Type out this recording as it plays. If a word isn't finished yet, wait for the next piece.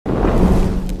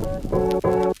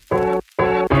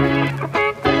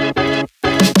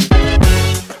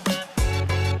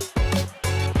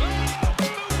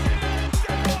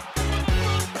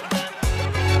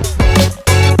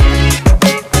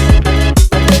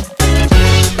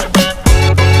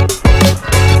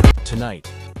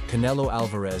Canelo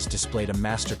Alvarez displayed a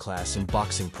masterclass in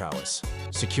boxing prowess,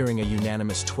 securing a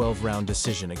unanimous 12-round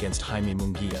decision against Jaime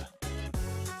Munguia.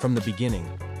 From the beginning,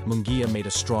 Munguia made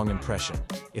a strong impression,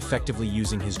 effectively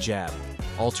using his jab,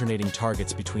 alternating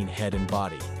targets between head and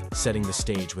body, setting the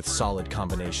stage with solid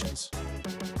combinations.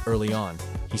 Early on,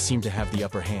 he seemed to have the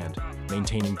upper hand,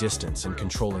 maintaining distance and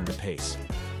controlling the pace.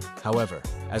 However,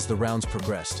 as the rounds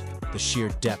progressed, the sheer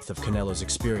depth of Canelo's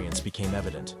experience became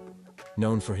evident.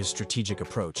 Known for his strategic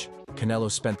approach, Canelo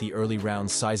spent the early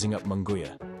rounds sizing up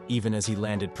Munguia, even as he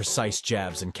landed precise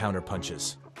jabs and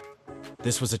counterpunches.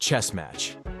 This was a chess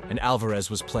match, and Alvarez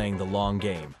was playing the long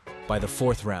game. By the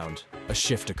fourth round, a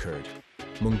shift occurred.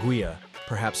 Munguia,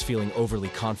 perhaps feeling overly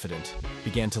confident,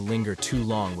 began to linger too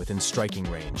long within striking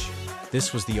range.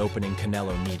 This was the opening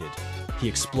Canelo needed. He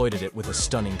exploited it with a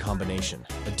stunning combination,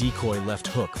 a decoy left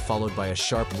hook followed by a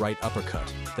sharp right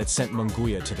uppercut that sent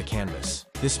Munguia to the canvas.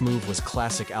 This move was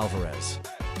classic Alvarez,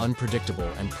 unpredictable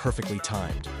and perfectly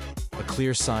timed, a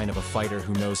clear sign of a fighter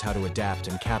who knows how to adapt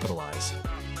and capitalize.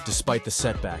 Despite the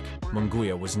setback,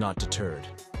 Munguia was not deterred.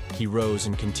 He rose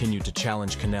and continued to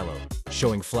challenge Canelo,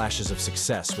 showing flashes of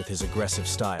success with his aggressive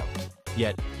style.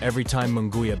 Yet, every time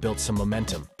Munguia built some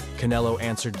momentum, Canelo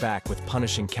answered back with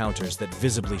punishing counters that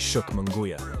visibly shook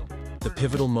Munguia. The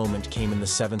pivotal moment came in the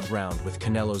seventh round with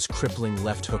Canelo's crippling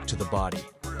left hook to the body,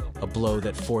 a blow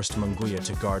that forced Munguia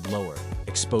to guard lower,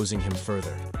 exposing him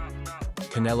further.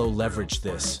 Canelo leveraged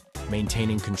this,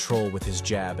 maintaining control with his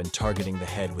jab and targeting the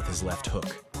head with his left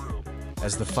hook.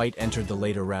 As the fight entered the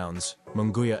later rounds,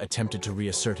 Munguia attempted to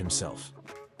reassert himself,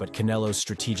 but Canelo's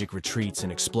strategic retreats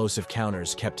and explosive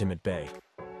counters kept him at bay.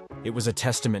 It was a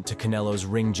testament to Canelo's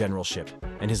ring generalship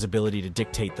and his ability to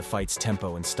dictate the fight's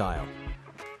tempo and style.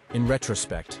 In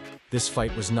retrospect, this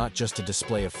fight was not just a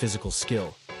display of physical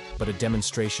skill, but a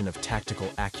demonstration of tactical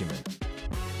acumen.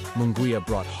 Munguia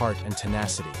brought heart and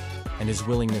tenacity, and his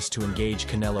willingness to engage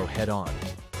Canelo head-on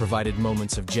provided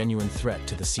moments of genuine threat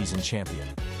to the seasoned champion.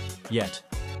 Yet,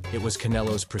 it was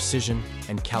Canelo's precision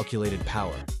and calculated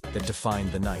power that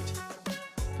defined the night.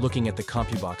 Looking at the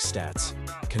CompuBox stats,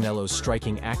 Canelo's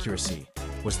striking accuracy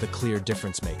was the clear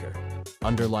difference-maker,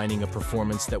 underlining a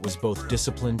performance that was both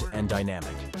disciplined and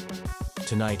dynamic.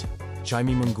 Tonight,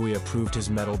 Jaime Munguia proved his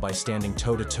mettle by standing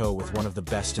toe-to-toe with one of the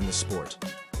best in the sport.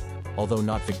 Although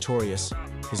not victorious,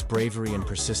 his bravery and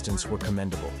persistence were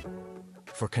commendable.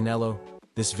 For Canelo,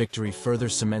 this victory further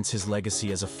cements his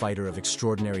legacy as a fighter of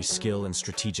extraordinary skill and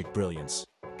strategic brilliance.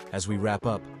 As we wrap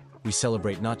up, we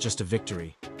celebrate not just a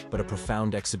victory, but a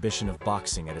profound exhibition of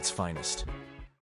boxing at its finest.